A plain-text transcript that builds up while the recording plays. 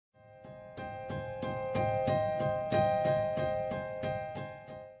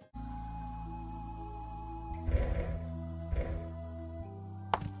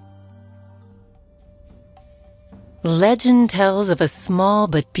Legend tells of a small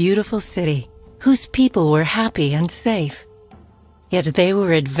but beautiful city whose people were happy and safe. Yet they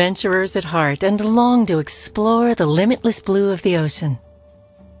were adventurers at heart and longed to explore the limitless blue of the ocean.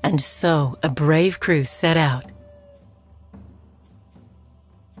 And so a brave crew set out.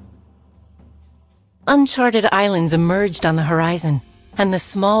 Uncharted islands emerged on the horizon, and the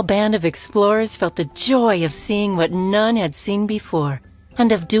small band of explorers felt the joy of seeing what none had seen before,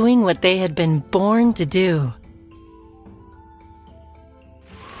 and of doing what they had been born to do.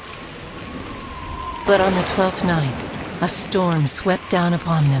 But on the 12th night, a storm swept down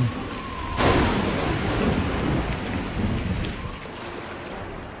upon them.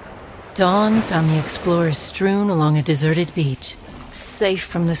 Dawn found the explorers strewn along a deserted beach, safe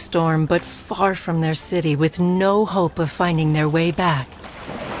from the storm but far from their city, with no hope of finding their way back.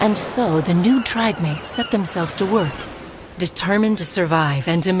 And so the new tribe mates set themselves to work, determined to survive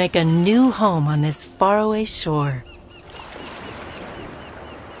and to make a new home on this faraway shore.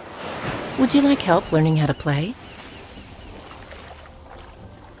 Would you like help learning how to play?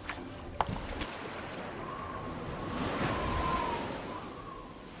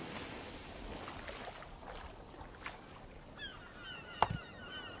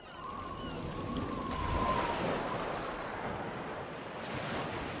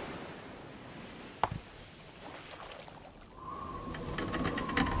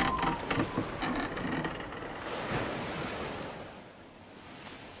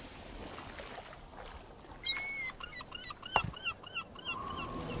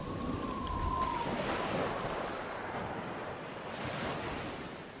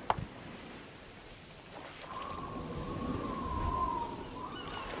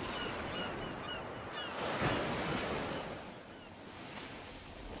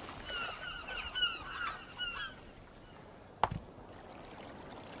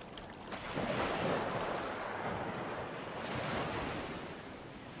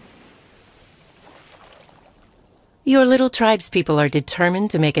 Your little tribespeople are determined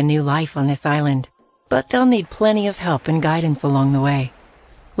to make a new life on this island, but they'll need plenty of help and guidance along the way.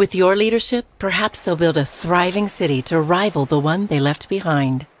 With your leadership, perhaps they'll build a thriving city to rival the one they left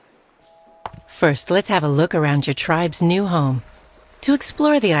behind. First, let's have a look around your tribe's new home. To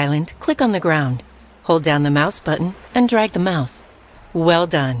explore the island, click on the ground, hold down the mouse button, and drag the mouse. Well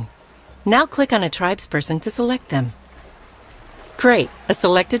done. Now click on a tribesperson to select them. Great, a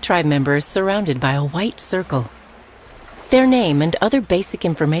selected tribe member is surrounded by a white circle. Their name and other basic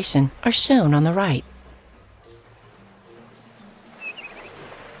information are shown on the right.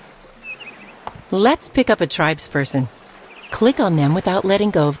 Let's pick up a tribesperson. Click on them without letting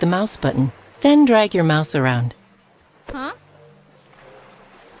go of the mouse button, then drag your mouse around. Huh?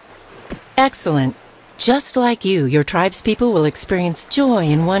 Excellent. Just like you, your tribespeople will experience joy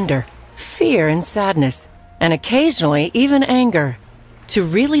and wonder, fear and sadness, and occasionally even anger. To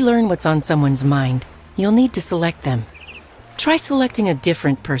really learn what's on someone's mind, you'll need to select them. Try selecting a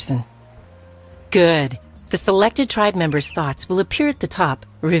different person. Good. The selected tribe member's thoughts will appear at the top,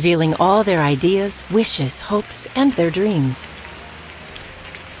 revealing all their ideas, wishes, hopes, and their dreams.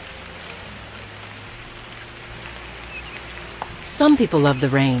 Some people love the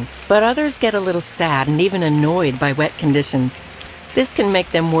rain, but others get a little sad and even annoyed by wet conditions. This can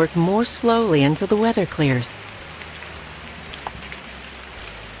make them work more slowly until the weather clears.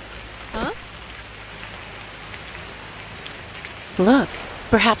 Huh? Look,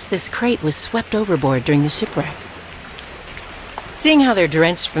 perhaps this crate was swept overboard during the shipwreck. Seeing how they're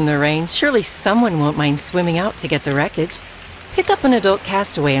drenched from the rain, surely someone won't mind swimming out to get the wreckage. Pick up an adult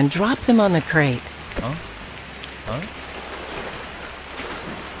castaway and drop them on the crate. Huh? Huh?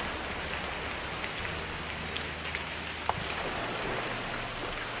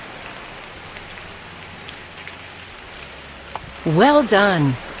 Well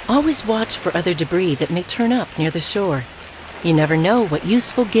done! Always watch for other debris that may turn up near the shore. You never know what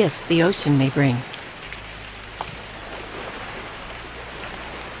useful gifts the ocean may bring.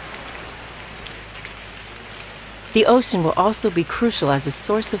 The ocean will also be crucial as a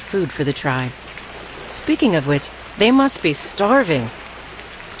source of food for the tribe. Speaking of which, they must be starving.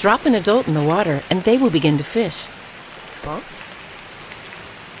 Drop an adult in the water and they will begin to fish. Huh?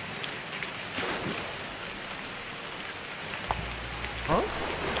 Huh?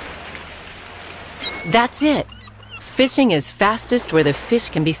 That's it! Fishing is fastest where the fish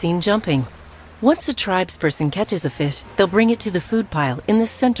can be seen jumping. Once a tribesperson catches a fish, they'll bring it to the food pile in the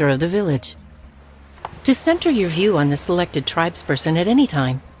center of the village. To center your view on the selected tribesperson at any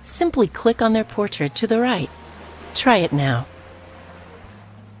time, simply click on their portrait to the right. Try it now.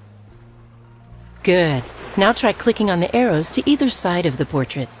 Good. Now try clicking on the arrows to either side of the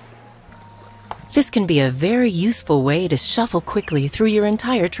portrait. This can be a very useful way to shuffle quickly through your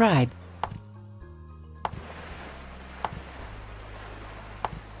entire tribe.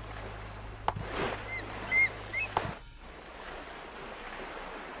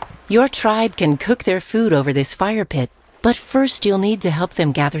 Your tribe can cook their food over this fire pit, but first you'll need to help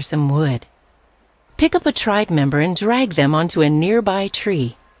them gather some wood. Pick up a tribe member and drag them onto a nearby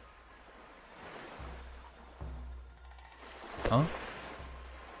tree. Huh?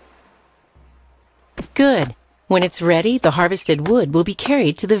 Good. When it's ready, the harvested wood will be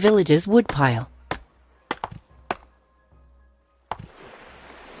carried to the village's woodpile.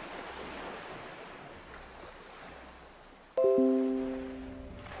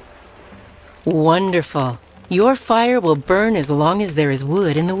 Wonderful. Your fire will burn as long as there is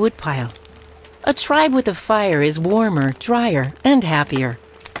wood in the woodpile. A tribe with a fire is warmer, drier, and happier.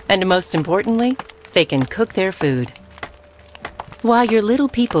 And most importantly, they can cook their food. While your little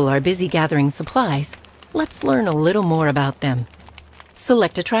people are busy gathering supplies, let's learn a little more about them.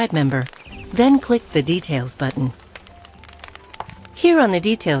 Select a tribe member, then click the Details button. Here on the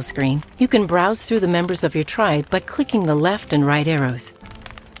Details screen, you can browse through the members of your tribe by clicking the left and right arrows.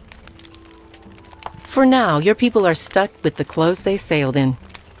 For now, your people are stuck with the clothes they sailed in.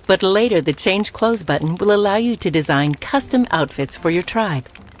 But later, the Change Clothes button will allow you to design custom outfits for your tribe.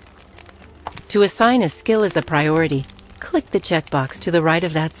 To assign a skill as a priority, click the checkbox to the right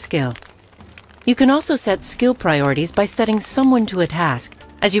of that skill. You can also set skill priorities by setting someone to a task,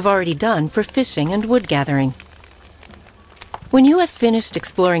 as you've already done for fishing and wood gathering. When you have finished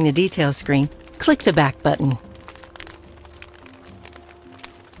exploring the Details screen, click the Back button.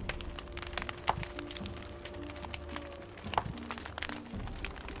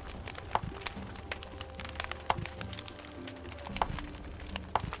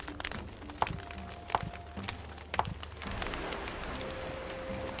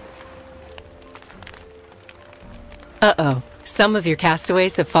 Uh-oh, some of your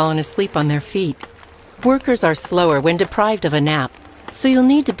castaways have fallen asleep on their feet. Workers are slower when deprived of a nap, so you'll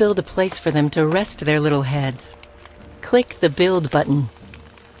need to build a place for them to rest their little heads. Click the Build button.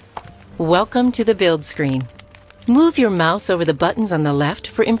 Welcome to the Build screen. Move your mouse over the buttons on the left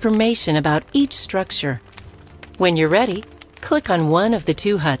for information about each structure. When you're ready, click on one of the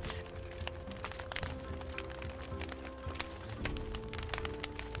two huts.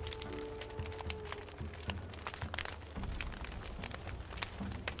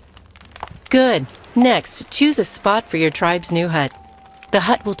 Good. Next, choose a spot for your tribe's new hut. The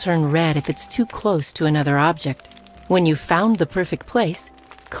hut will turn red if it's too close to another object. When you've found the perfect place,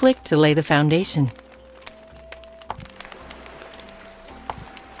 click to lay the foundation.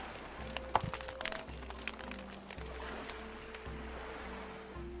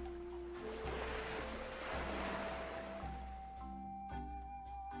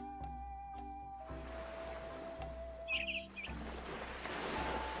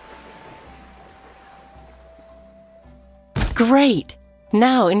 Great!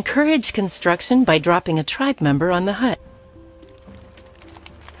 Now encourage construction by dropping a tribe member on the hut.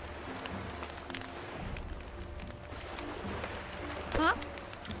 Huh?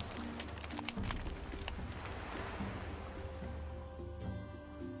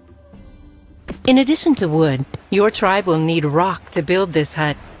 In addition to wood, your tribe will need rock to build this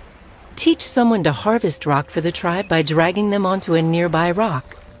hut. Teach someone to harvest rock for the tribe by dragging them onto a nearby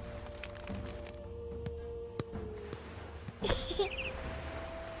rock.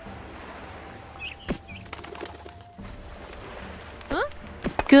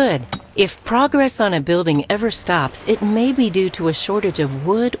 Good. If progress on a building ever stops, it may be due to a shortage of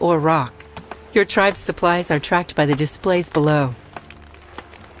wood or rock. Your tribe's supplies are tracked by the displays below.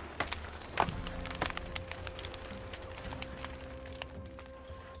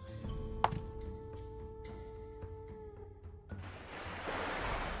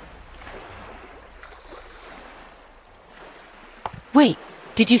 Wait,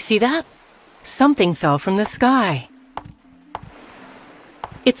 did you see that? Something fell from the sky.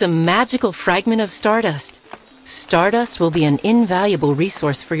 It's a magical fragment of stardust. Stardust will be an invaluable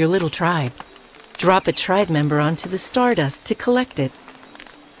resource for your little tribe. Drop a tribe member onto the stardust to collect it.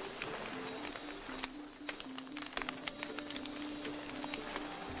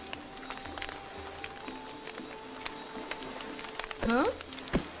 Huh?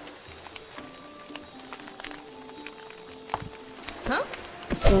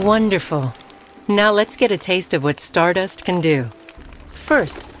 Huh? Wonderful. Now let's get a taste of what stardust can do.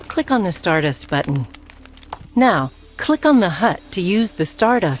 First, click on the Stardust button. Now, click on the hut to use the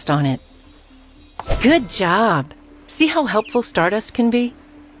stardust on it. Good job! See how helpful stardust can be?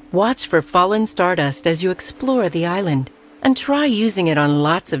 Watch for fallen stardust as you explore the island, and try using it on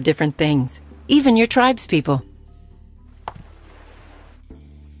lots of different things, even your tribespeople.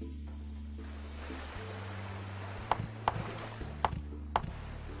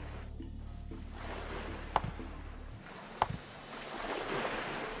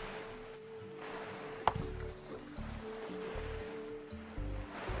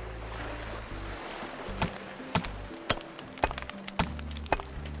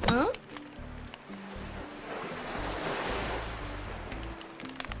 Huh?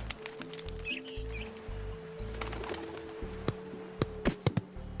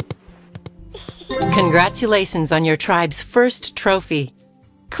 Congratulations on your tribe's first trophy.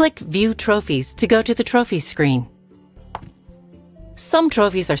 Click View Trophies to go to the trophies screen. Some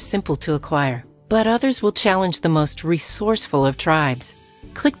trophies are simple to acquire, but others will challenge the most resourceful of tribes.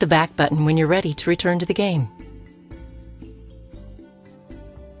 Click the back button when you're ready to return to the game.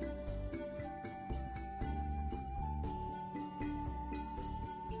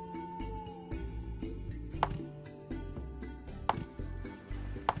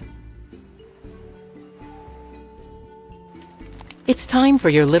 It's time for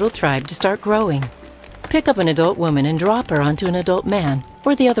your little tribe to start growing. Pick up an adult woman and drop her onto an adult man,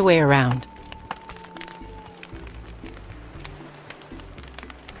 or the other way around.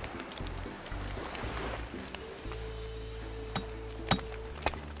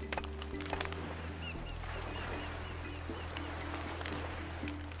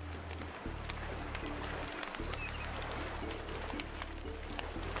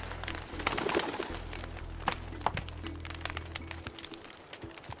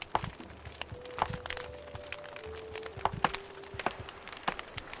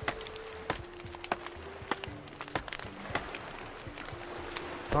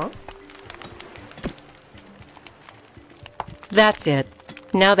 Huh? That's it.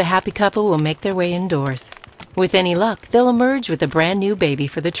 Now the happy couple will make their way indoors. With any luck, they'll emerge with a brand new baby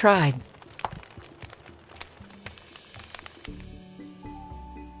for the tribe.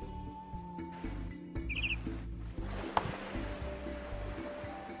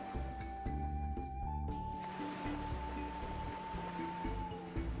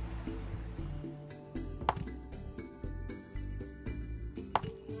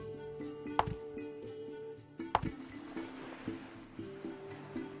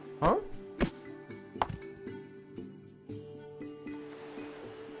 Huh?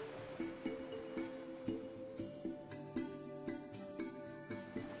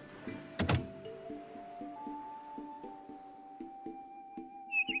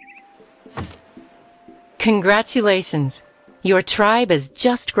 Congratulations! Your tribe has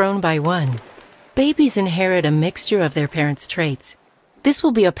just grown by one. Babies inherit a mixture of their parents' traits. This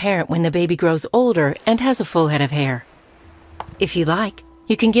will be apparent when the baby grows older and has a full head of hair. If you like,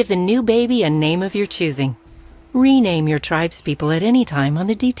 you can give the new baby a name of your choosing. Rename your tribespeople at any time on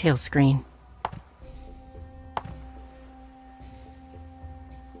the details screen.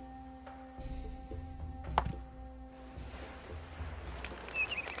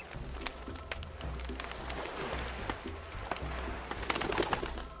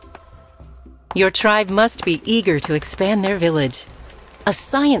 Your tribe must be eager to expand their village. A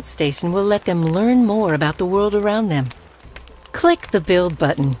science station will let them learn more about the world around them. Click the Build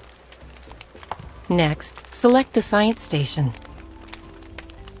button. Next, select the science station.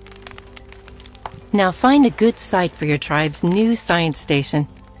 Now find a good site for your tribe's new science station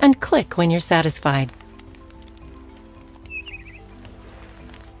and click when you're satisfied.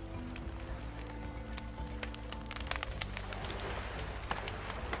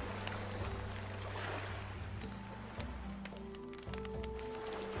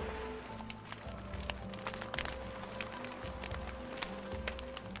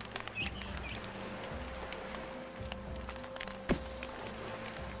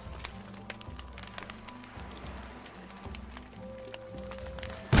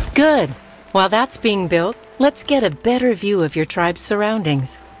 Good! While that's being built, let's get a better view of your tribe's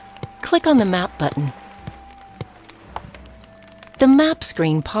surroundings. Click on the Map button. The map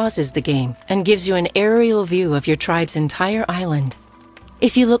screen pauses the game and gives you an aerial view of your tribe's entire island.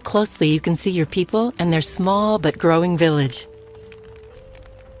 If you look closely, you can see your people and their small but growing village.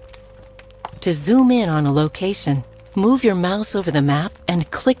 To zoom in on a location, move your mouse over the map and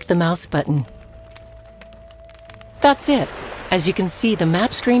click the mouse button. That's it. As you can see, the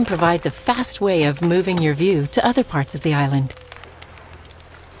map screen provides a fast way of moving your view to other parts of the island.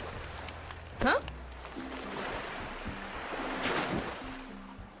 Huh?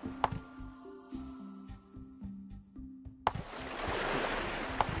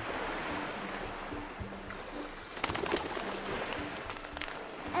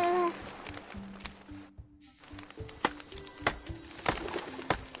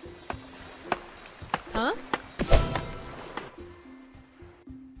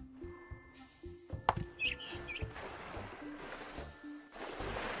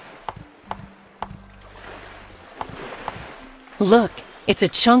 Look, it's a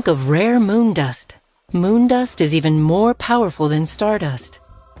chunk of rare moon dust. Moon dust is even more powerful than stardust.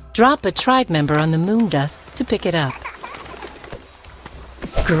 Drop a tribe member on the moon dust to pick it up.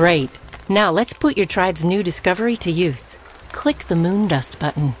 Great! Now let's put your tribe's new discovery to use. Click the moon dust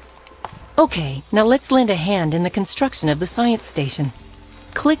button. Okay, now let's lend a hand in the construction of the science station.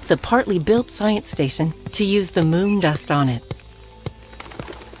 Click the partly built science station to use the moon dust on it.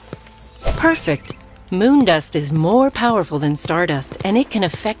 Perfect! Moon dust is more powerful than stardust, and it can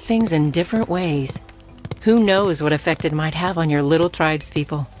affect things in different ways. Who knows what effect it might have on your little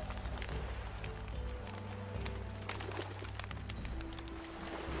tribespeople?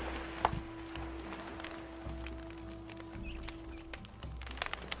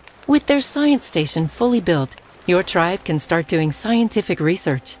 With their science station fully built, your tribe can start doing scientific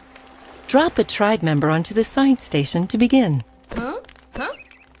research. Drop a tribe member onto the science station to begin.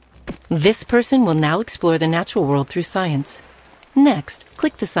 This person will now explore the natural world through science. Next,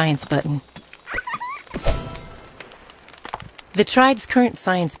 click the science button. The tribe's current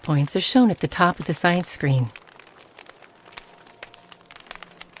science points are shown at the top of the science screen.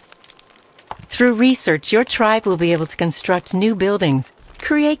 Through research, your tribe will be able to construct new buildings,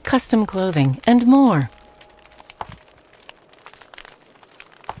 create custom clothing, and more.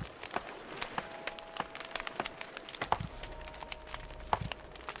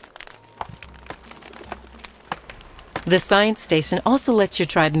 The science station also lets your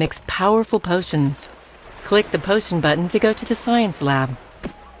tribe mix powerful potions. Click the potion button to go to the science lab.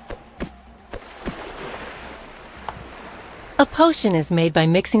 A potion is made by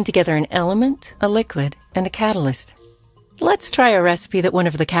mixing together an element, a liquid, and a catalyst. Let's try a recipe that one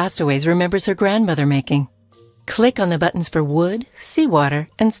of the castaways remembers her grandmother making. Click on the buttons for wood, seawater,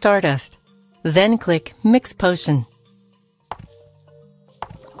 and stardust. Then click Mix Potion.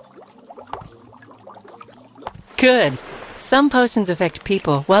 Good! Some potions affect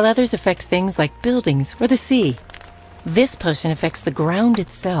people, while others affect things like buildings or the sea. This potion affects the ground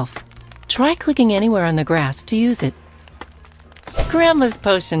itself. Try clicking anywhere on the grass to use it. Grandma's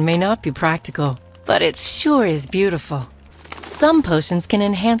potion may not be practical, but it sure is beautiful. Some potions can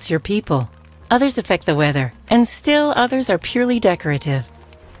enhance your people. Others affect the weather, and still others are purely decorative.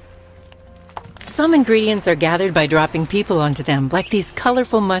 Some ingredients are gathered by dropping people onto them, like these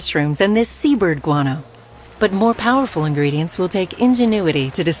colorful mushrooms and this seabird guano. But more powerful ingredients will take ingenuity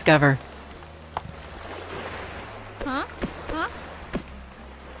to discover.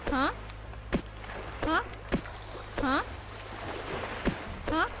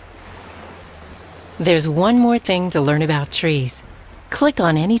 There's one more thing to learn about trees. Click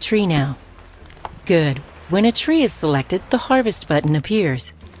on any tree now. Good. When a tree is selected, the Harvest button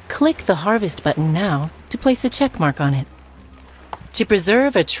appears. Click the Harvest button now to place a check mark on it. To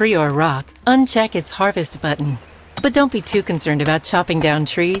preserve a tree or rock, uncheck its Harvest button. But don't be too concerned about chopping down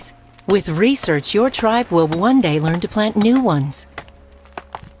trees. With research, your tribe will one day learn to plant new ones.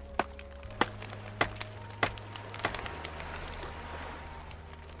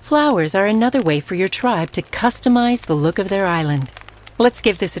 Flowers are another way for your tribe to customize the look of their island. Let's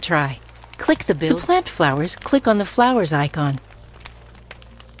give this a try. Click the build. To plant flowers, click on the flowers icon.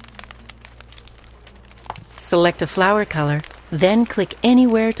 Select a flower color, then click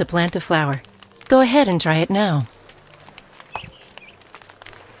anywhere to plant a flower. Go ahead and try it now.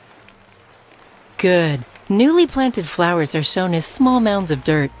 Good. Newly planted flowers are shown as small mounds of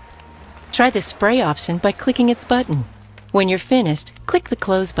dirt. Try the spray option by clicking its button. When you're finished, click the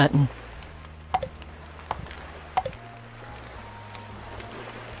Close button.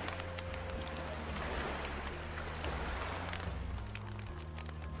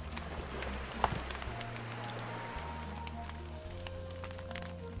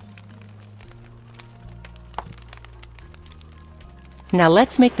 Now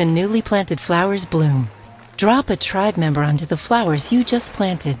let's make the newly planted flowers bloom. Drop a tribe member onto the flowers you just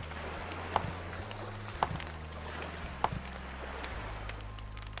planted.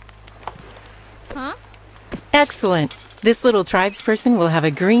 Excellent! This little tribesperson will have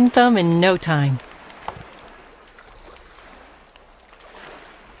a green thumb in no time.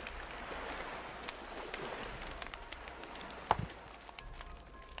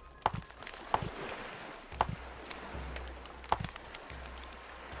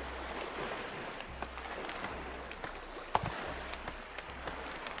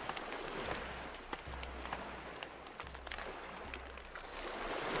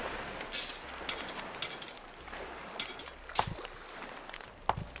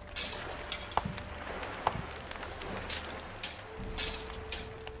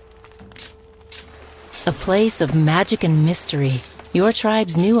 A place of magic and mystery, your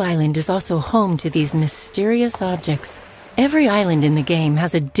tribe's new island is also home to these mysterious objects. Every island in the game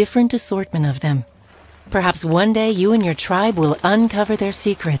has a different assortment of them. Perhaps one day you and your tribe will uncover their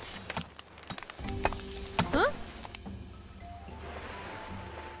secrets. Huh?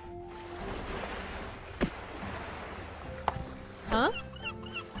 Huh?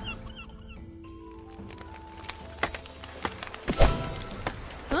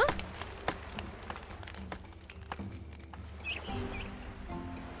 Huh?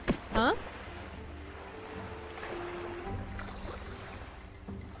 Huh?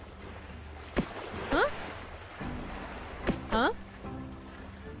 Huh? Huh?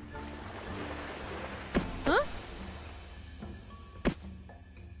 Huh?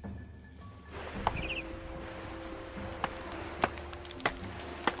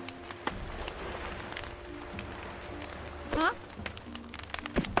 Huh?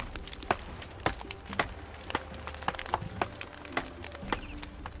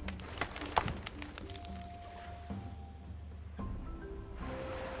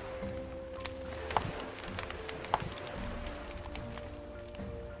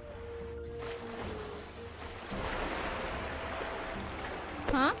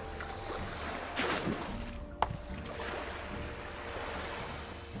 Huh?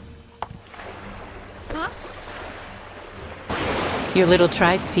 Huh? Your little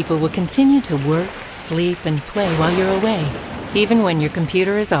tribespeople will continue to work, sleep, and play while you're away, even when your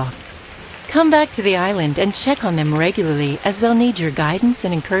computer is off. Come back to the island and check on them regularly, as they'll need your guidance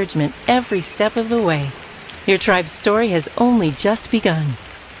and encouragement every step of the way. Your tribe's story has only just begun.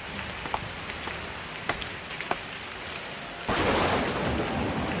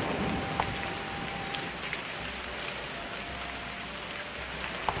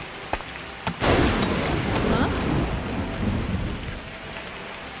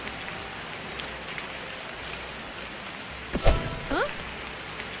 Huh? Huh?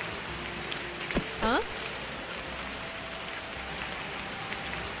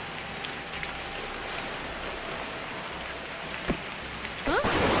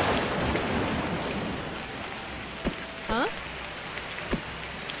 Huh? Huh? Huh?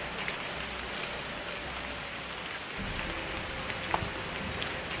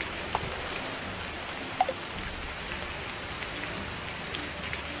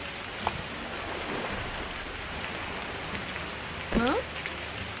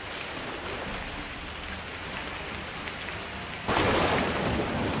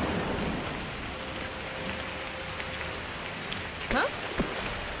 Huh? Huh?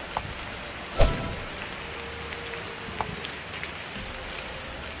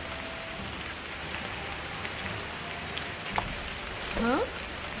 Huh?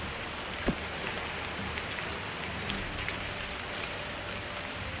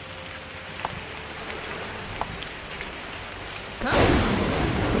 Huh? Huh?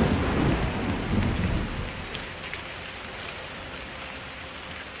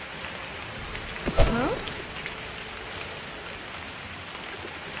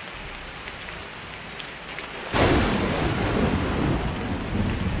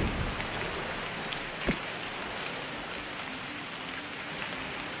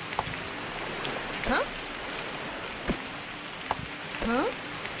 Huh? Huh?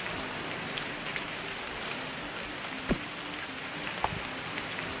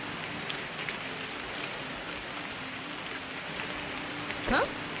 Huh?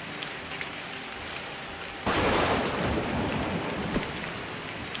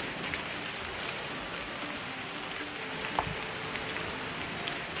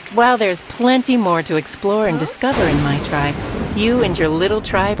 While there's plenty more to explore and discover in my tribe, you and your little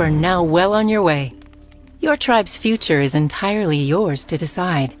tribe are now well on your way. Your tribe's future is entirely yours to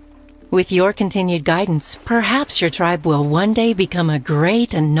decide. With your continued guidance, perhaps your tribe will one day become a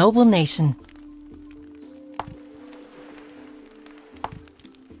great and noble nation.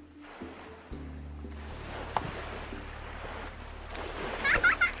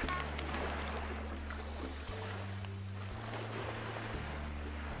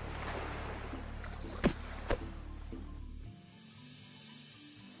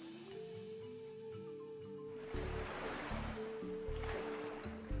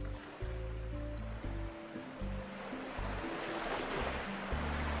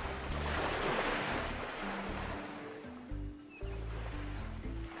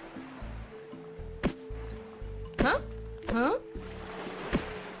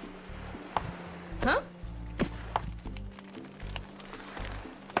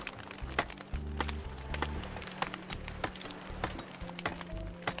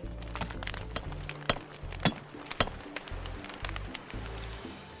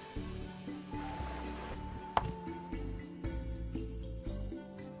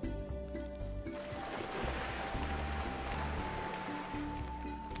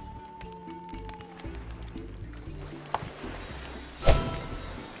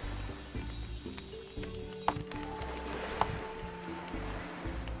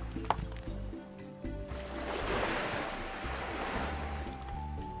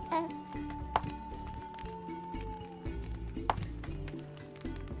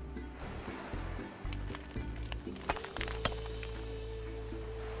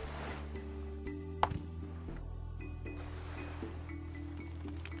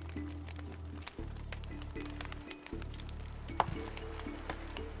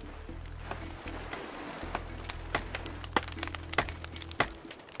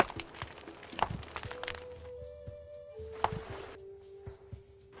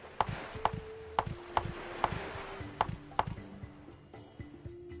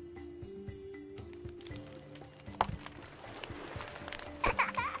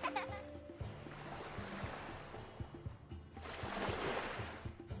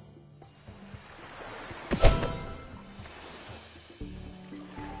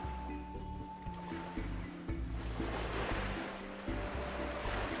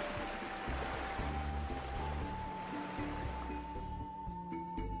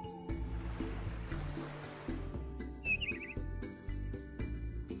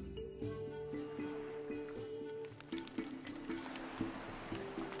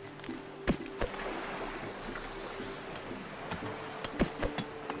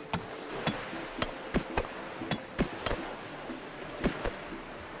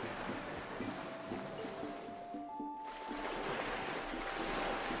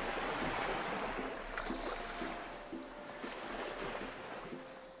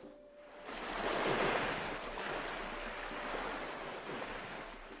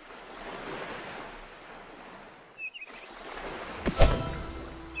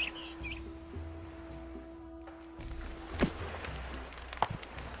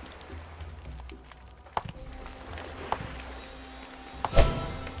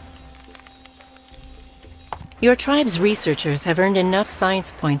 Your tribe's researchers have earned enough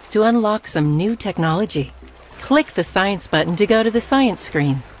science points to unlock some new technology. Click the science button to go to the science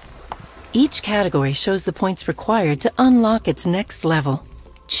screen. Each category shows the points required to unlock its next level.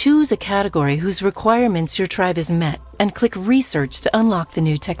 Choose a category whose requirements your tribe has met and click Research to unlock the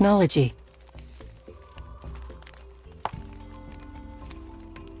new technology.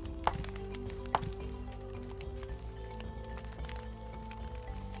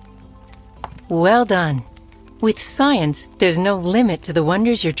 Well done! With science, there's no limit to the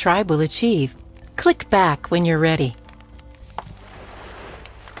wonders your tribe will achieve. Click back when you're ready.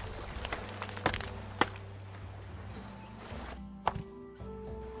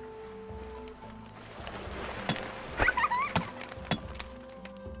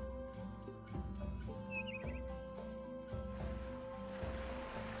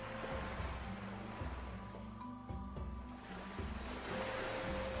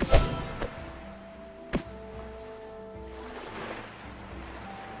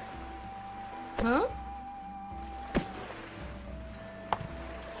 Huh?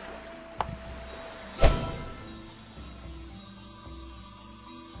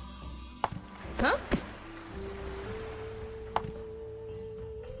 Huh?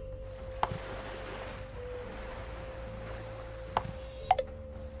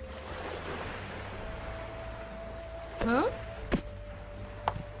 Huh?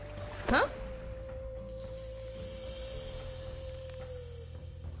 Huh?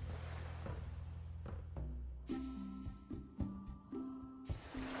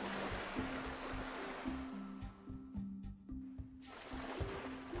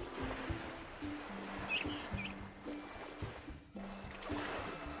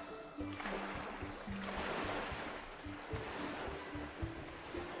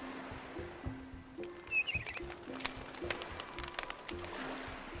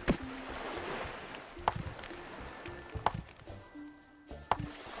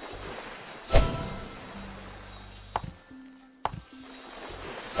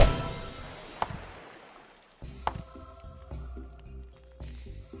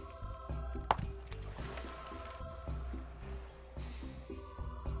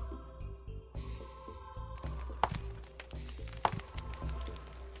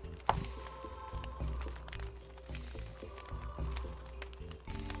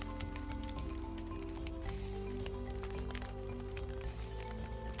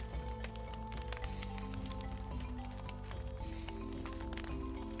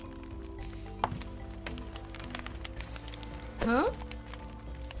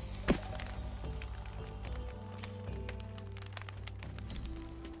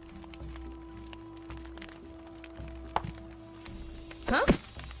 Huh? Huh?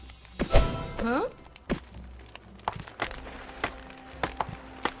 Huh?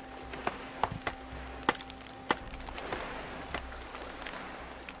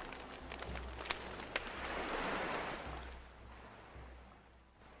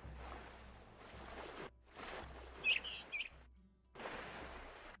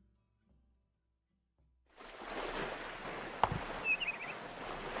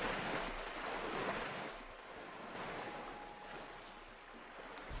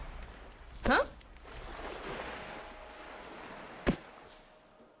 Huh?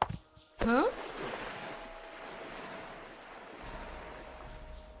 Huh?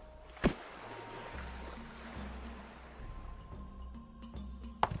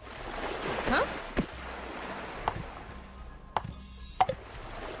 Huh?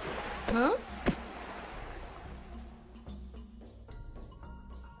 Huh?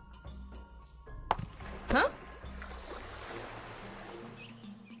 Huh?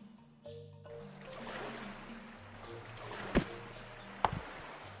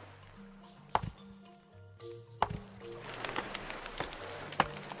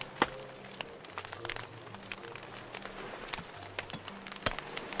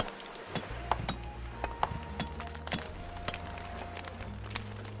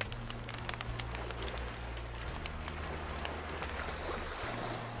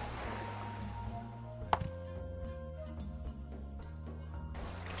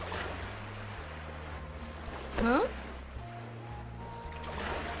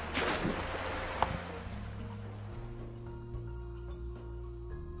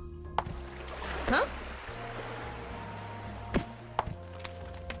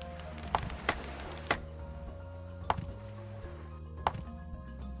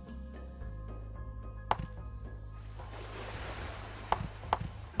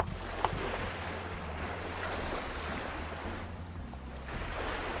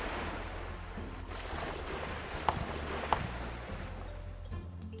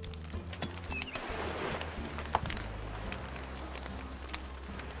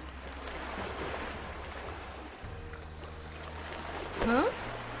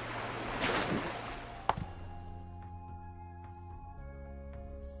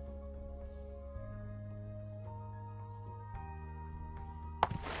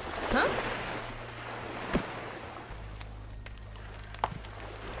 Huh?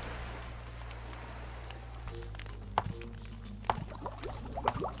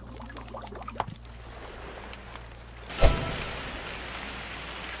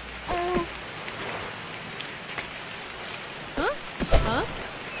 Huh?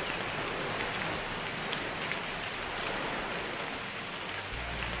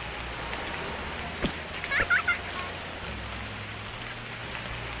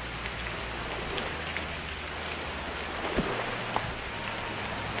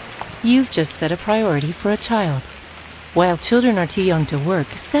 You've just set a priority for a child. While children are too young to work,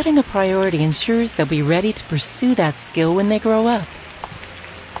 setting a priority ensures they'll be ready to pursue that skill when they grow up.